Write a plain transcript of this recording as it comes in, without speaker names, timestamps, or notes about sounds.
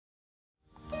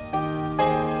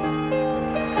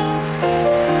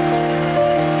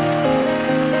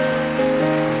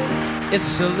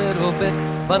It's a little bit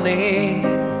funny,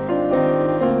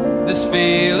 this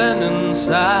feeling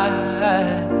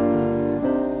inside.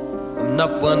 I'm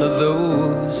not one of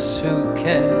those who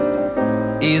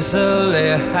can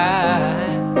easily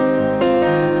hide.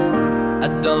 I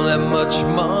don't have much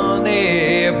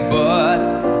money, but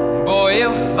boy,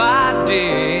 if I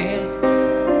did,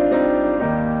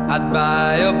 I'd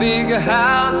buy a big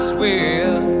house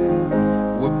where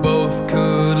we both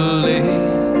could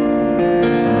live.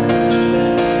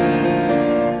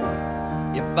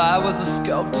 If I was a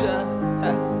sculptor,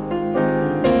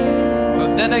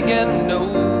 but then again, no,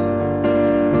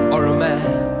 or a man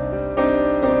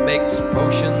who makes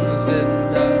potions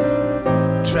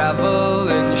and travel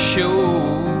and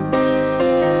show.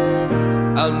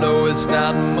 I know it's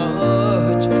not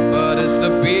much, but it's the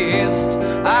best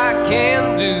I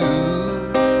can do.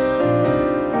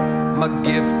 My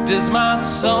gift is my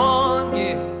song,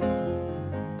 yeah,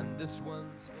 and this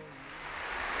one's for you.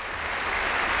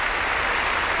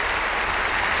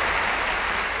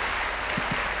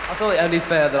 I thought it only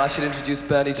fair that I should introduce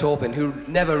Bernie Taupin, who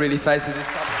never really faces his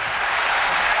public.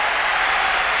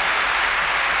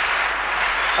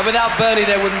 And without Bernie,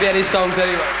 there wouldn't be any songs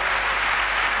anyway.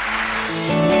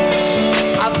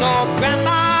 I saw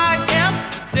Grandma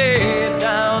yesterday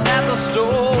down at the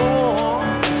store,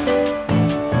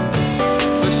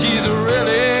 but she's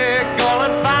really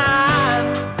going fine,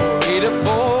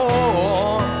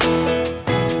 84.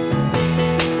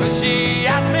 But she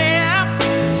asked me if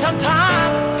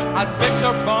sometime I'd fix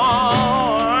her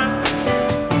barn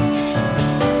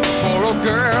for a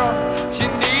girl. She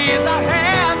needs a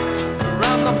hand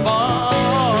around the farm.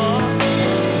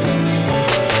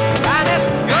 And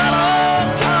it's good old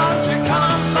country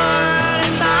comfort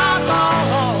in my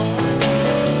bones,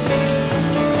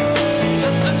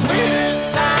 just the sweetest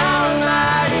sound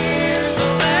my ears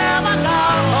will ever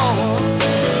know.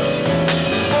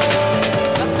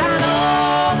 Just an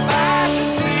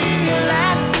old-fashioned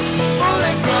feeling,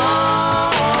 fully grown.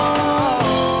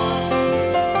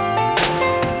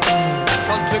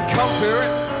 Country comfort,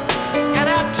 and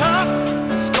that truck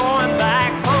is going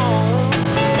back home.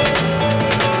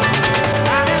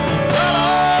 And it's good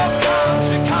old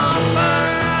country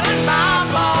comfort in my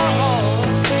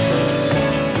bones,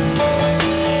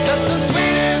 just the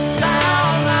sweetest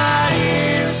sound my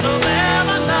ears will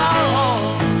ever know.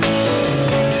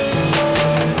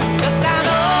 Just an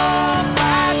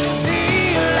old-fashioned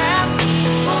feeling,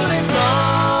 fully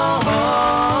grown.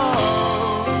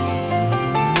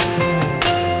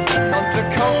 Country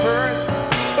comfort,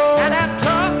 and that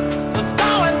truck is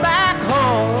going back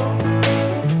home.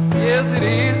 Yes, it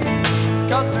is.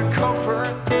 Country comfort,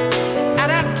 and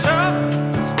that truck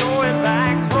is going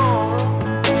back home.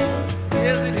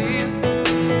 Yes, it is.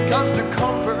 Country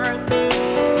comfort,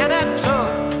 and that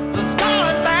truck is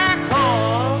going back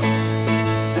home.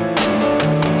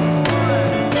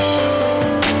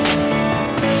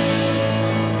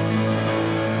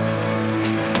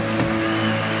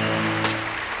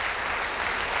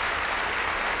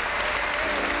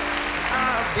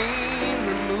 I've been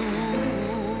removed.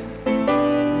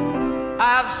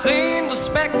 I've seen the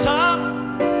spectre.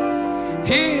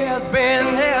 He has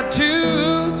been there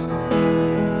too.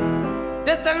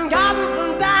 Distant cousins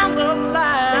from down the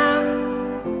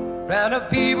line, round of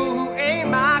people who ain't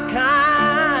my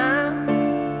kind.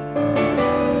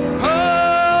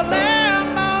 Holy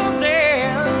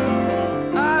Moses,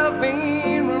 I've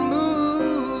been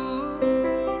removed.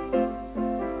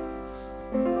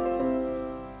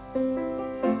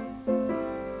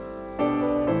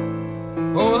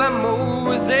 Holy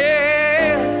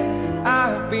Moses,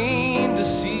 I've been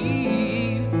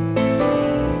deceived.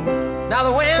 Now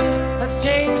the wind has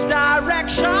changed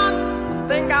direction. I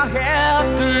think I'll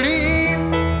have to leave.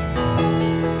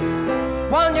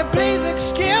 Won't you please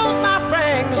excuse my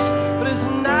frankness, but it's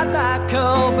not my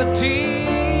cup of tea.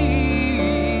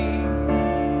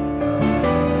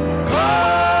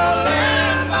 Holy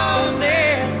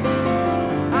Moses,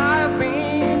 I've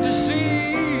been deceived.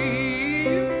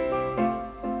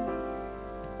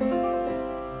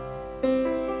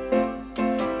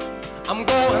 I'm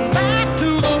going back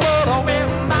to the world where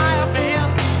my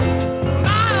affairs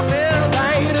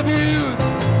ain't abused.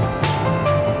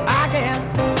 I can't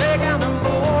take out no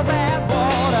more bad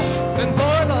water than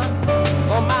poison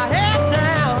on my head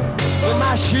down with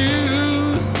my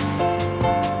shoes.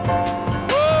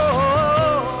 Oh,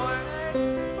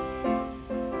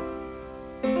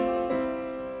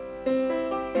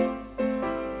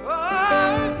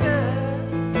 yeah.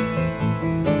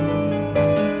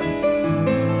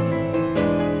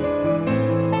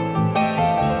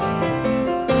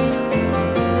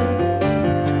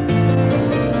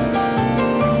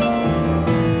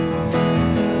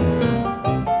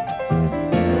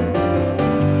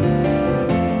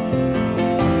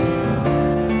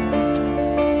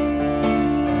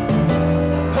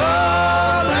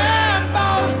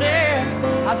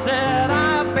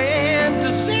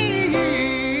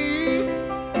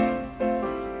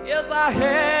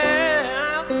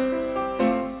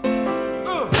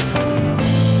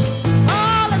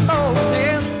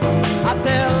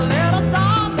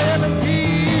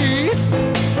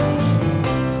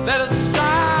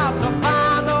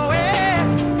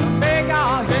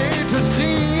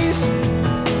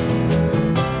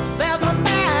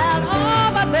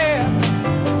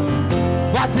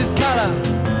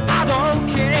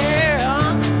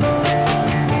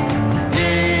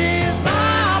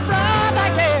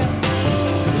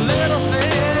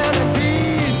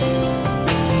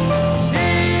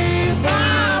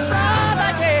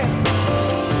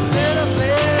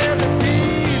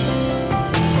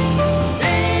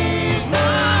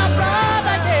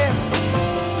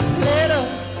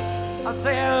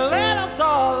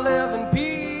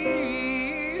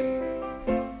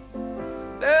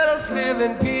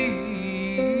 live in peace.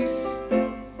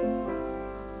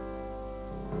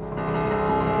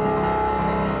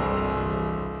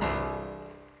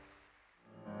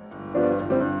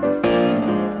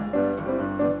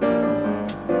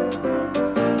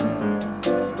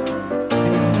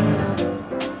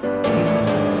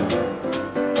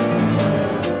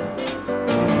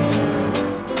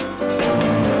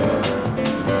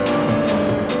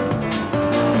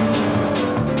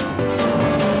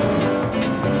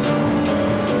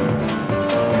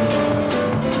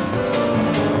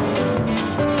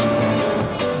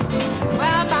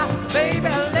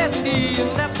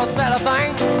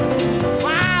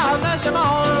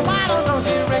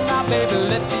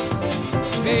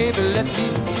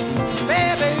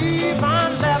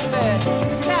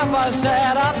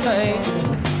 Said a thing.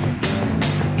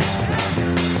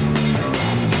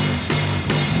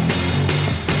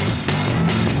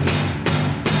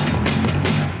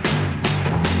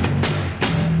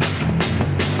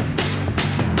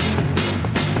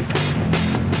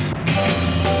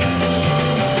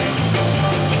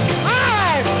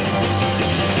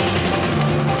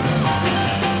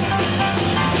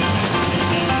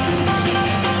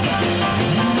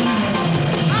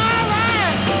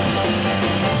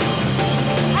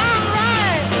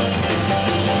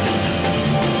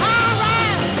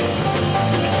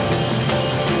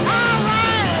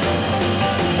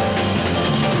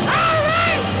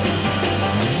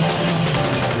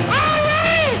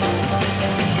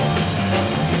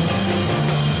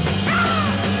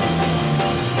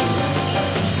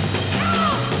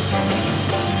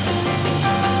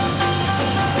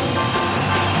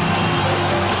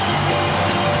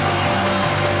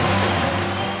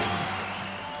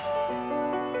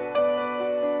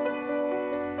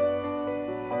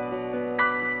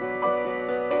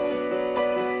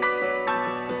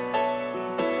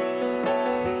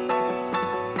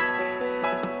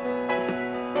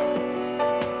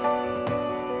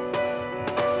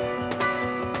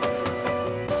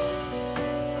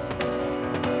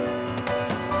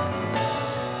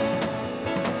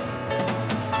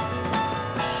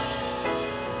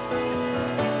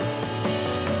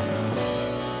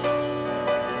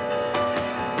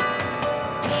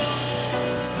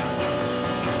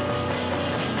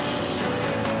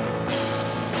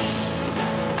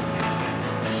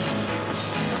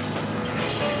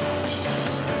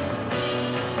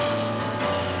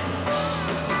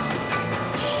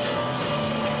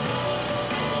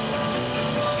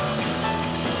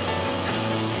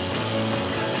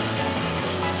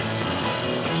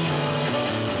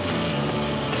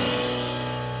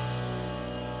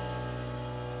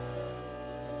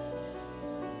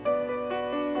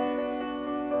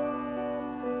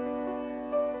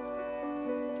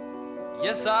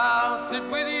 Yes, I'll sit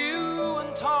with you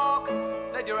and talk,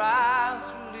 let your eyes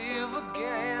live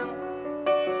again.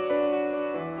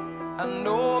 I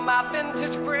know my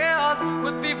vintage prayers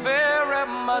would be very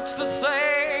much the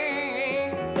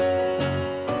same.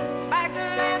 Back to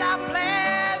late I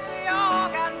played the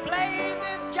organ, played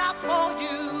it just for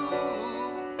you.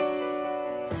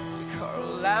 You curl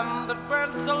lamb that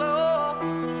burns so low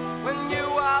when you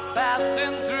are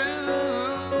passing through.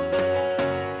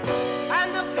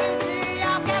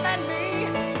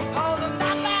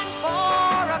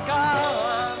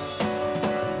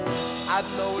 I'd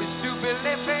know it's to be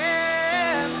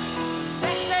living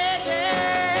 60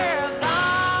 years on.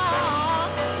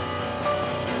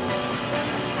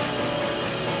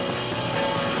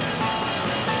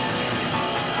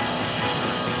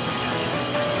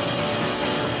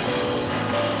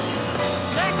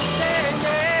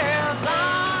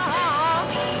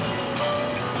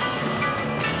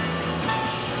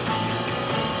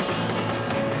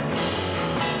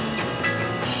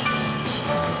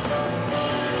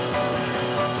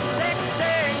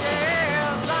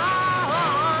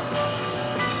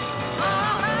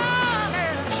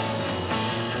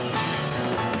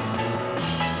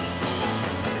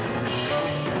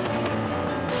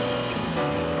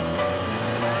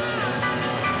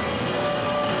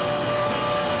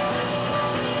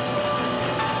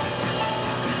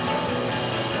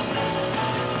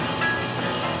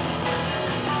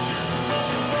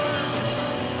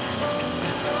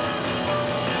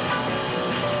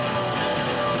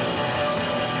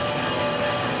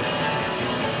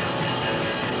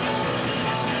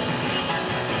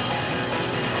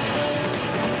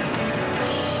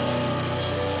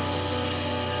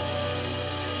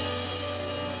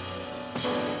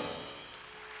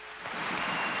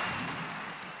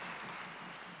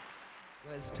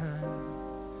 Last time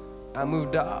I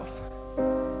moved off,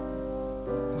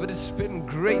 but it's been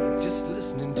great just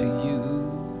listening to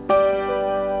you.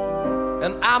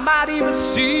 and I might even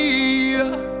see you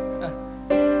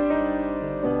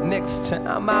next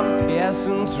time I'm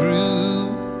passing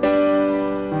through.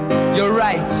 You're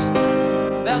right,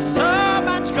 there's so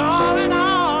much going on.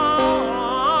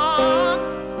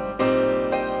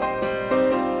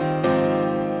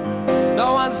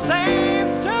 No one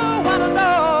seems to want to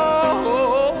know.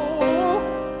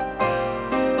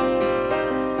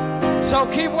 So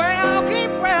keep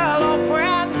well, old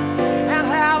friend, and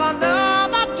have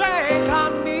another drink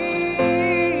on me.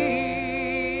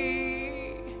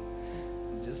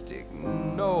 Just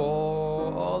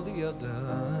ignore all the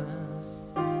others.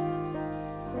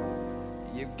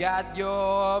 You got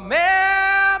your memories.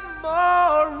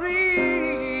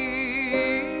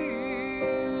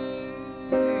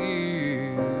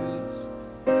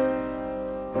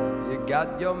 You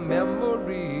got your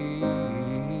memories.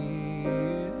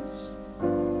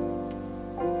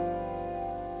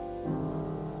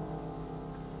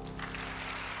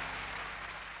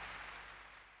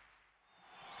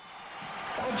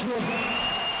 Thank you.